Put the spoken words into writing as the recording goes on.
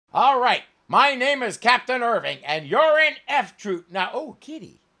All right, my name is Captain Irving, and you're in F Troop. Now, oh,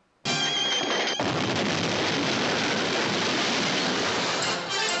 kitty.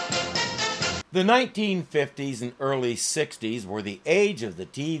 The 1950s and early 60s were the age of the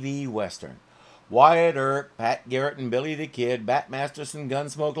TV Western. Wyatt Earp, Pat Garrett and Billy the Kid, Bat Masterson,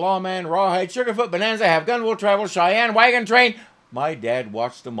 Gunsmoke, Lawman, Rawhide, Sugarfoot, Bonanza, Have Gun Will Travel, Cheyenne, Wagon Train. My dad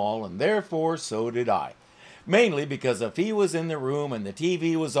watched them all, and therefore so did I. Mainly because if he was in the room and the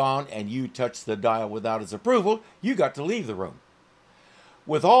TV was on and you touched the dial without his approval, you got to leave the room.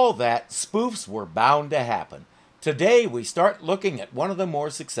 With all that, spoofs were bound to happen. Today, we start looking at one of the more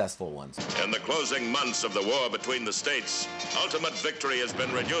successful ones. In the closing months of the war between the states, ultimate victory has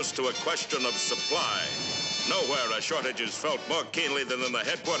been reduced to a question of supply. Nowhere a shortage is felt more keenly than in the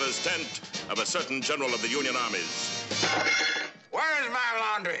headquarters tent of a certain general of the Union armies. Where's my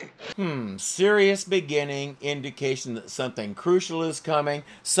laundry? Serious beginning, indication that something crucial is coming,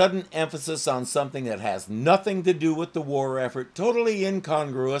 sudden emphasis on something that has nothing to do with the war effort, totally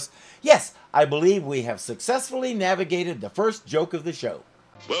incongruous. Yes, I believe we have successfully navigated the first joke of the show.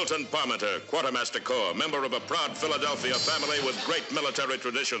 Wilton Parmenter, Quartermaster Corps, member of a proud Philadelphia family with great military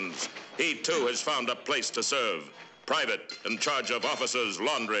traditions. He, too, has found a place to serve. Private, in charge of officers'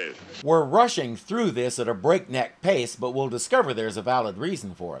 laundry. We're rushing through this at a breakneck pace, but we'll discover there's a valid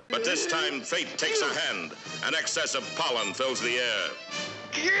reason for it. But this time, fate takes a hand. An excess of pollen fills the air.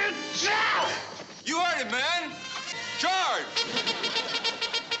 Get down! You heard it, man. Charge!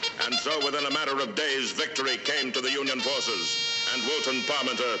 And so, within a matter of days, victory came to the Union forces. And Wilton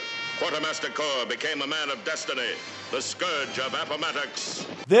Parmenter, Quartermaster Corps, became a man of destiny, the scourge of Appomattox.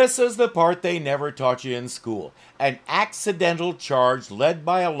 This is the part they never taught you in school. An accidental charge led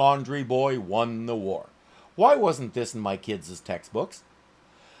by a laundry boy won the war. Why wasn't this in my kids' textbooks?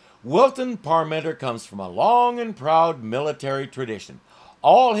 Wilton Parmenter comes from a long and proud military tradition.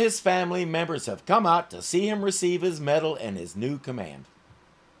 All his family members have come out to see him receive his medal and his new command.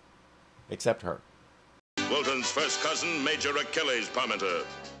 Except her. Wilton's first cousin, Major Achilles Parmenter.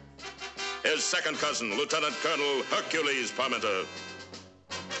 His second cousin, Lieutenant Colonel Hercules Parmenter.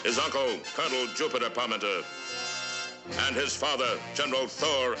 His uncle, Colonel Jupiter Parmenter. And his father, General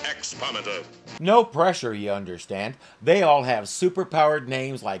Thor X Parmenter. No pressure, you understand. They all have superpowered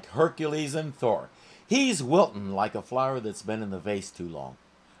names like Hercules and Thor. He's Wilton, like a flower that's been in the vase too long.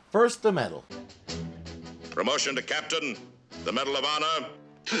 First, the medal. Promotion to captain, the Medal of Honor.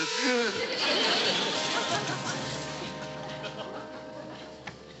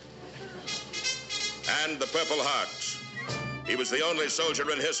 And the Purple Heart. He was the only soldier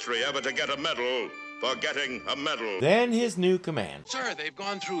in history ever to get a medal for getting a medal. Then his new command. Sir, they've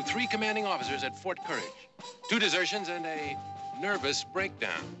gone through 3 commanding officers at Fort Courage. 2 desertions and a nervous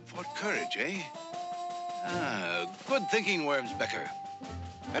breakdown. Fort Courage, eh? Good thinking, Wormsbecker.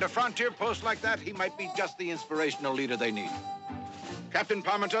 At a frontier post like that, he might be just the inspirational leader they need. Captain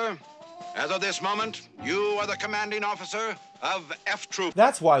Parmenter, as of this moment, you are the commanding officer of F Troop.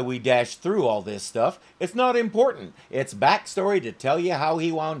 That's why we dashed through all this stuff. It's not important. It's backstory to tell you how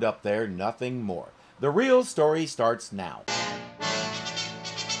he wound up there, nothing more. The real story starts now.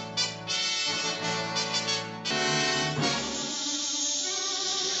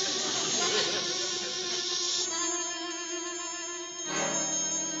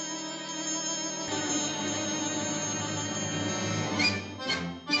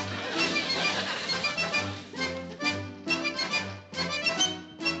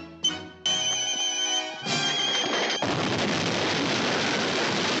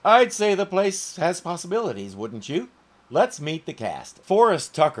 I'd say the place has possibilities, wouldn't you? Let's meet the cast.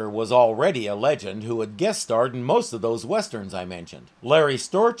 Forrest Tucker was already a legend who had guest starred in most of those westerns I mentioned. Larry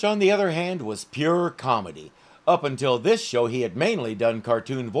Storch, on the other hand, was pure comedy. Up until this show, he had mainly done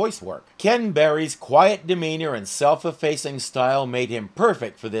cartoon voice work. Ken Barry's quiet demeanor and self-effacing style made him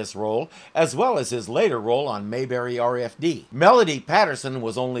perfect for this role, as well as his later role on Mayberry RFD. Melody Patterson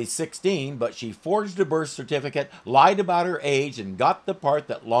was only 16, but she forged a birth certificate, lied about her age, and got the part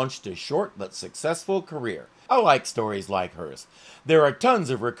that launched a short but successful career. I like stories like hers. There are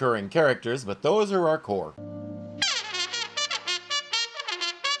tons of recurring characters, but those are our core.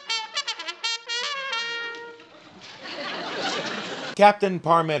 Captain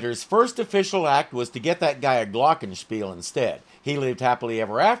Parmenter's first official act was to get that guy a glockenspiel instead. He lived happily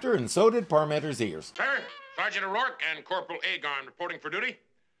ever after, and so did Parmenter's ears. Sir, Sergeant O'Rourke and Corporal Agon reporting for duty.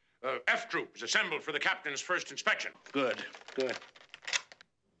 F Troop is assembled for the captain's first inspection. Good, good.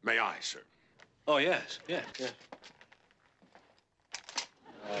 May I, sir? Oh, yes, yes.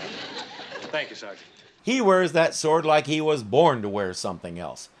 Thank you, Sergeant. He wears that sword like he was born to wear something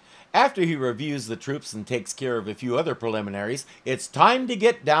else. After he reviews the troops and takes care of a few other preliminaries, it's time to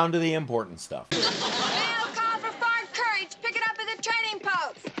get down to the important stuff. Mail call for Fort Courage. Pick it up at the trading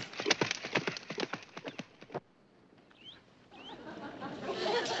post.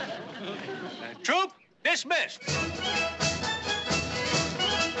 Troop, dismissed.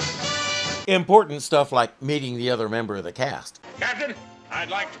 Important stuff like meeting the other member of the cast. Captain, I'd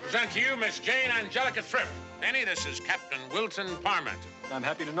like to present to you Miss Jane Angelica Thrift. Annie, this is Captain Wilton Parmenter. I'm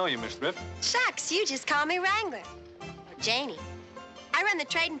happy to know you, Miss Thrift. Shucks, you just call me Wrangler. Or Janie. I run the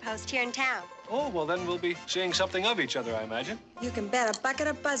trading post here in town. Oh, well, then we'll be seeing something of each other, I imagine. You can bet a bucket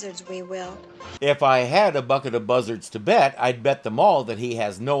of buzzards we will. If I had a bucket of buzzards to bet, I'd bet them all that he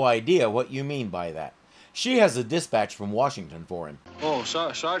has no idea what you mean by that. She has a dispatch from Washington for him. Oh,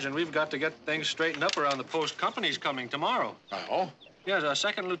 Sergeant, we've got to get things straightened up around the post company's coming tomorrow. Oh? Yes,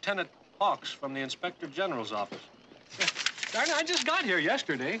 Second Lieutenant Hawks from the Inspector General's office. Darn, I just got here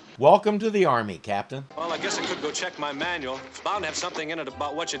yesterday. Welcome to the Army, Captain. Well, I guess I could go check my manual. It's bound to have something in it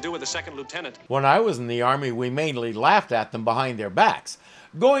about what you do with a second lieutenant. When I was in the Army, we mainly laughed at them behind their backs.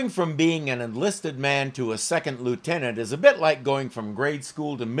 Going from being an enlisted man to a second lieutenant is a bit like going from grade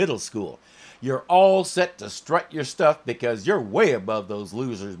school to middle school. You're all set to strut your stuff because you're way above those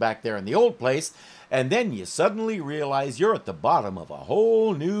losers back there in the old place, and then you suddenly realize you're at the bottom of a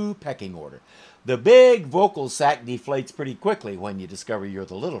whole new pecking order. The big vocal sack deflates pretty quickly when you discover you're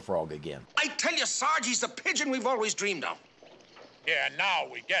the little frog again. I tell you, Sarge, he's the pigeon we've always dreamed of. Yeah, now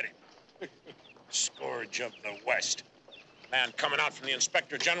we get it. Scourge of the West. Man coming out from the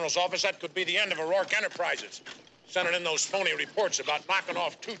Inspector General's office, that could be the end of O'Rourke Enterprises. Sending in those phony reports about knocking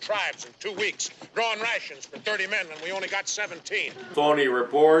off 2 tribes in 2 weeks, drawing rations for 30 men when we only got 17. Phony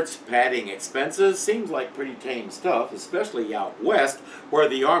reports, padding expenses, seems like pretty tame stuff, especially out west, where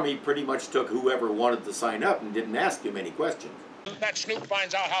the Army pretty much took whoever wanted to sign up and didn't ask too many questions. If that snoop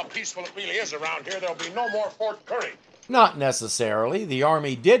finds out how peaceful it really is around here, there'll be no more Fort Courage. Not necessarily. The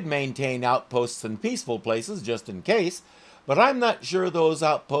Army did maintain outposts in peaceful places just in case, but I'm not sure those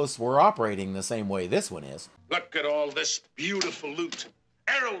outposts were operating the same way this one is. Look at all this beautiful loot.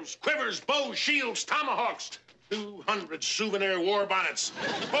 Arrows, quivers, bows, shields, tomahawks, 200 souvenir war bonnets,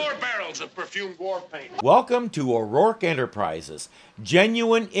 4 barrels of perfumed war paint. Welcome to O'Rourke Enterprises.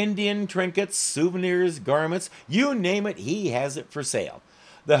 Genuine Indian trinkets, souvenirs, garments, you name it, he has it for sale.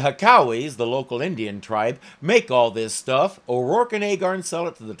 The Hakawis, the local Indian tribe, make all this stuff. O'Rourke and Agarn sell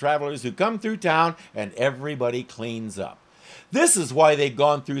it to the travelers who come through town, and everybody cleans up. This is why they've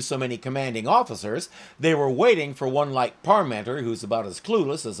gone through so many commanding officers. They were waiting for one like Parmenter, who's about as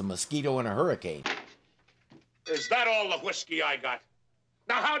clueless as a mosquito in a hurricane. Is that all the whiskey I got?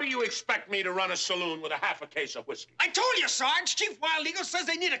 Now, how do you expect me to run a saloon with a half a case of whiskey? I told you, Sarge. Chief Wild Eagle says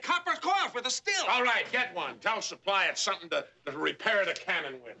they need a copper coil for the still. All right, get one. Tell Supply it's something to repair the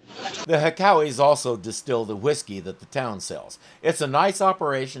cannon with. The Hakawis also distill the whiskey that the town sells. It's a nice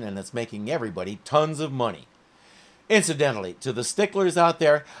operation, and it's making everybody tons of money. Incidentally, to the sticklers out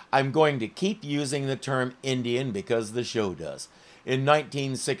there, I'm going to keep using the term Indian because the show does. In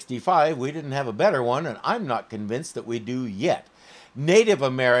 1965, we didn't have a better one, and I'm not convinced that we do yet. Native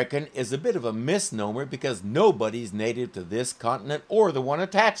American is a bit of a misnomer because nobody's native to this continent or the one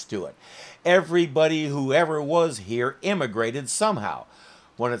attached to it. Everybody who ever was here immigrated somehow.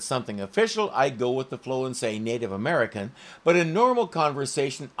 When it's something official, I go with the flow and say Native American, but in normal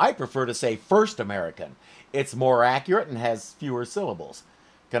conversation, I prefer to say First American. It's more accurate and has fewer syllables.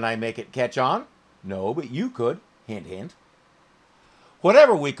 Can I make it catch on? No, but you could. Hint, hint.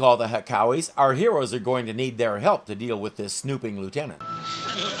 Whatever we call the Hakawis, our heroes are going to need their help to deal with this snooping lieutenant.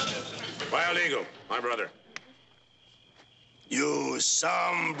 Wild Eagle, my brother. You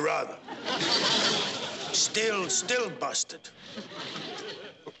some brother. Still busted.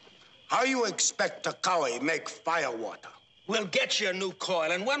 How you expect a cowie make firewater? We'll get you a new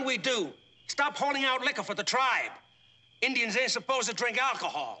coil, and when we do, stop holding out liquor for the tribe. Indians ain't supposed to drink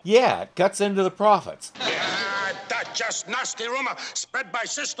alcohol. Yeah, it cuts into the profits. Yeah, that's just nasty rumor spread by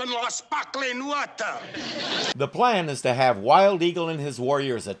sister-in-law sparkling water. The plan is to have Wild Eagle and his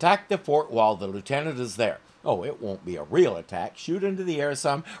warriors attack the fort while the lieutenant is there. Oh, it won't be a real attack. Shoot into the air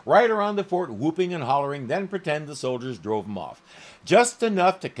some, right around the fort, whooping and hollering, then pretend the soldiers drove them off. Just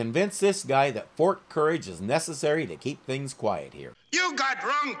enough to convince this guy that Fort Courage is necessary to keep things quiet here. You got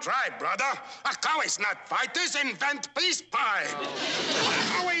wrong tribe, brother. A cowie's not fighters, invent peace pie.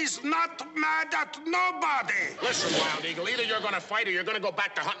 A cowie's not mad at nobody. Listen, Wild Eagle, either you're going to fight or you're going to go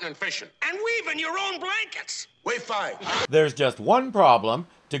back to hunting and fishing. And weaving your own blankets. We fight. There's just one problem.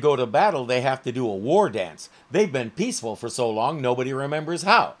 To go to battle, they have to do a war dance. They've been peaceful for so long, nobody remembers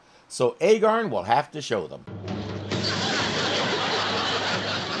how. So Agarn will have to show them.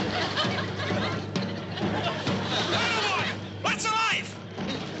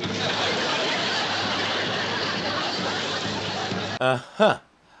 Uh-huh.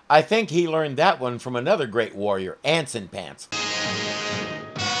 I think he learned that one from another great warrior, Anson Pants.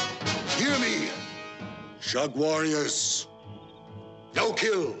 Hear me, Shug warriors. No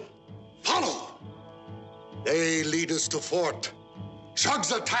kill. Follow. They lead us to fort.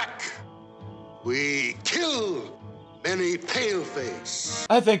 Shugs attack. We kill many paleface.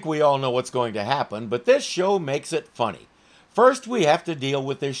 I think we all know what's going to happen, but this show makes it funny. First, we have to deal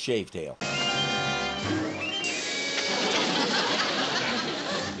with this shavetail.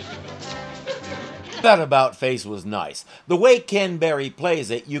 That about face was nice. The way Ken Berry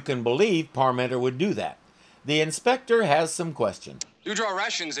plays it, you can believe Parmenter would do that. The inspector has some questions. You draw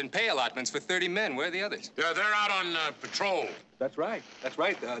rations and pay allotments for 30 men. Where are the others? Yeah, they're out on patrol. That's right. That's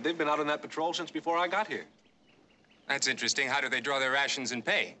right. They've been out on that patrol since before I got here. That's interesting. How do they draw their rations and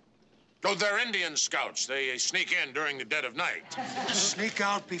pay? Oh, they're Indian scouts. They sneak in during the dead of night. Sneak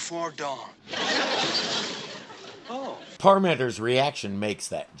out before dawn. Oh. Parmenter's reaction makes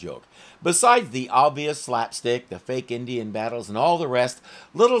that joke. Besides the obvious slapstick, the fake Indian battles, and all the rest,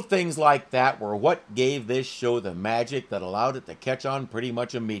 little things like that were what gave this show the magic that allowed it to catch on pretty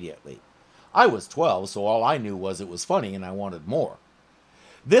much immediately. I was 12, so all I knew was it was funny and I wanted more.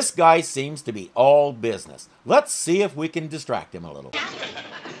 This guy seems to be all business. Let's see if we can distract him a little.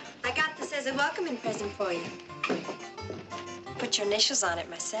 I got this as a welcoming present for you. Put your initials on it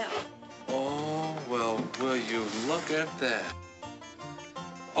myself. Oh, well, will you look at that?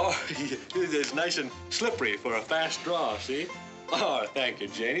 Oh, it's nice and slippery for a fast draw, see? Oh, thank you,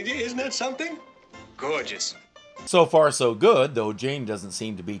 Janie. Isn't that something? Gorgeous. So far, so good, though Jane doesn't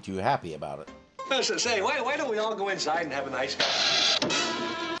seem to be too happy about it. Say, why don't we all go inside and have a nice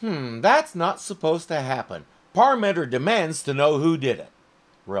That's not supposed to happen. Parmenter demands to know who did it.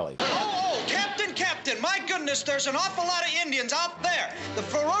 Really. Oh, Captain, my goodness, there's an awful lot of Indians out there. The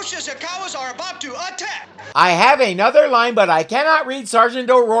ferocious Akawas are about to attack. I have another line, but I cannot read Sergeant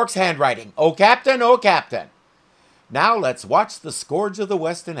O'Rourke's handwriting. Oh, Captain, oh, Captain. Now let's watch the Sourge of the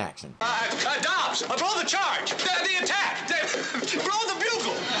West in action. Dobbs, blow the charge. The attack. Blow the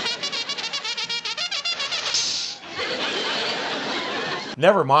bugle.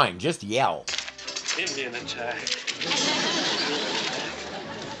 Never mind, just yell. Indian attack.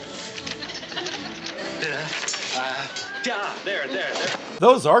 There.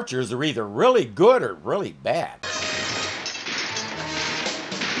 Those archers are either really good or really bad.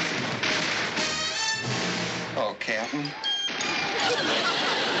 Oh, Captain.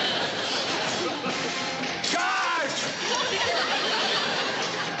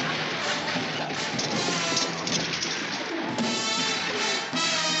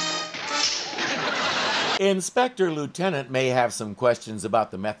 Inspector Lieutenant may have some questions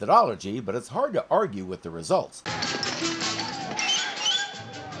about the methodology, but it's hard to argue with the results. Wait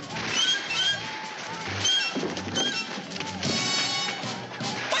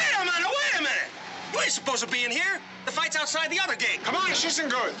a minute! You ain't supposed to be in here. The fight's outside the other gate. Come on,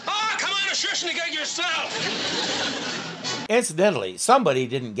 Shissengood. Oh, come on, get yourself. Incidentally, somebody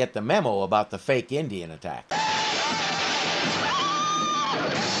didn't get the memo about the fake Indian attack.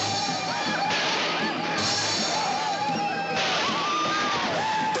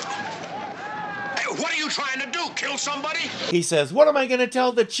 What are you trying to do, kill somebody? He says, what am I going to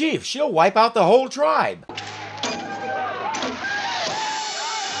tell the chief? She'll wipe out the whole tribe.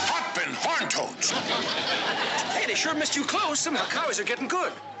 Hotbin horn toads. Hey, they sure missed you close. Some Hakawis are getting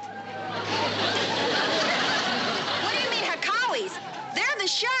good. What do you mean, Hakawis? They're the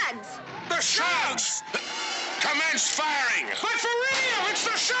Shugs. The Shugs! Commence firing! But for real, it's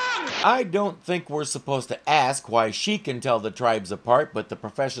the Shug! I don't think we're supposed to ask why she can tell the tribes apart, but the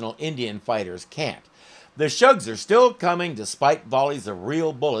professional Indian fighters can't. The Shugs are still coming despite volleys of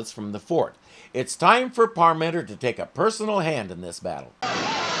real bullets from the fort. It's time for Parmenter to take a personal hand in this battle. Hey,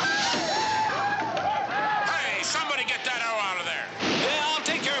 somebody get that arrow out of there! Yeah, I'll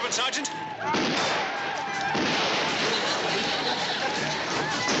take care of it, Sergeant.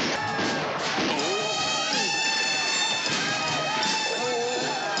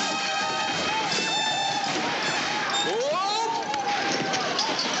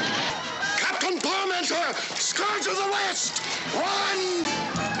 Captain Parmenter, Scourge of the West, run!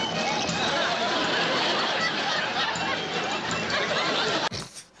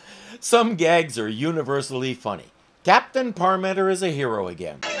 Some gags are universally funny. Captain Parmenter is a hero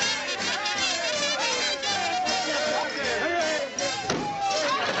again.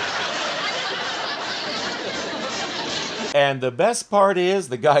 And the best part is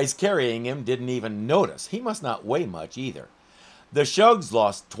the guys carrying him didn't even notice. He must not weigh much either. The Shugs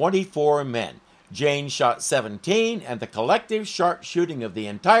lost 24 men. Jane shot 17, and the collective sharpshooting of the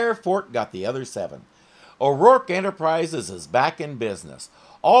entire fort got the other 7. O'Rourke Enterprises is back in business.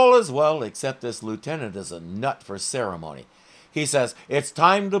 All is well, except this lieutenant is a nut for ceremony. He says, it's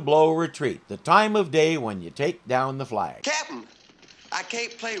time to blow retreat, the time of day when you take down the flag. Captain, I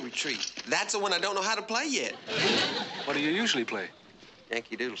can't play retreat. That's the one I don't know how to play yet. What do you usually play?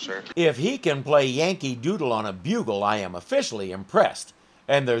 Yankee Doodle, sir. If he can play Yankee Doodle on a bugle, I am officially impressed.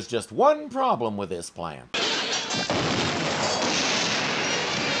 And there's just one problem with this plan.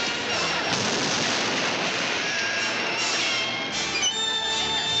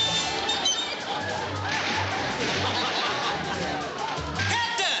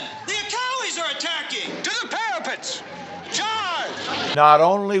 Not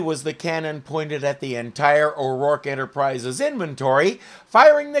only was the cannon pointed at the entire O'Rourke Enterprises inventory,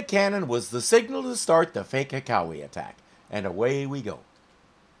 firing the cannon was the signal to start the fake Hekawi attack. And away we go.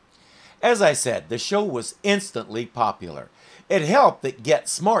 As I said, the show was instantly popular. It helped that Get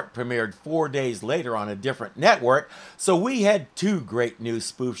Smart premiered 4 days later on a different network, so we had 2 great new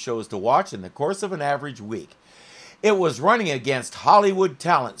spoof shows to watch in the course of an average week. It was running against Hollywood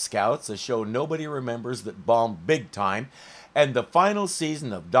Talent Scouts, a show nobody remembers that bombed big time, and the final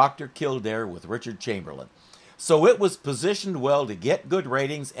season of Dr. Kildare with Richard Chamberlain. So it was positioned well to get good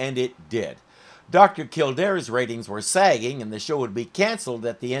ratings, and it did. Dr. Kildare's ratings were sagging, and the show would be canceled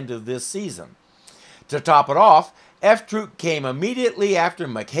at the end of this season. To top it off, F Troop came immediately after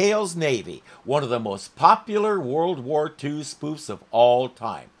McHale's Navy, one of the most popular World War II spoofs of all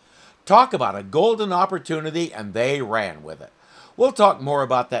time. Talk about a golden opportunity, and they ran with it. We'll talk more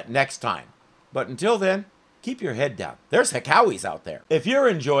about that next time. But until then, keep your head down. There's Hekawis out there. If you're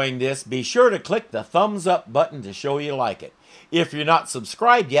enjoying this, be sure to click the thumbs up button to show you like it. If you're not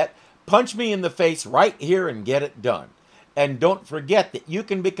subscribed yet, punch me in the face right here and get it done. And don't forget that you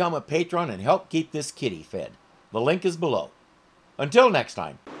can become a patron and help keep this kitty fed. The link is below. Until next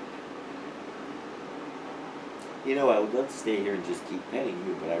time. You know, I would love to stay here and just keep petting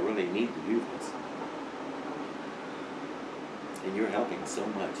you, but I really need to do this. And you're helping so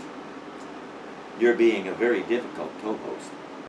much. You're being a very difficult co-host.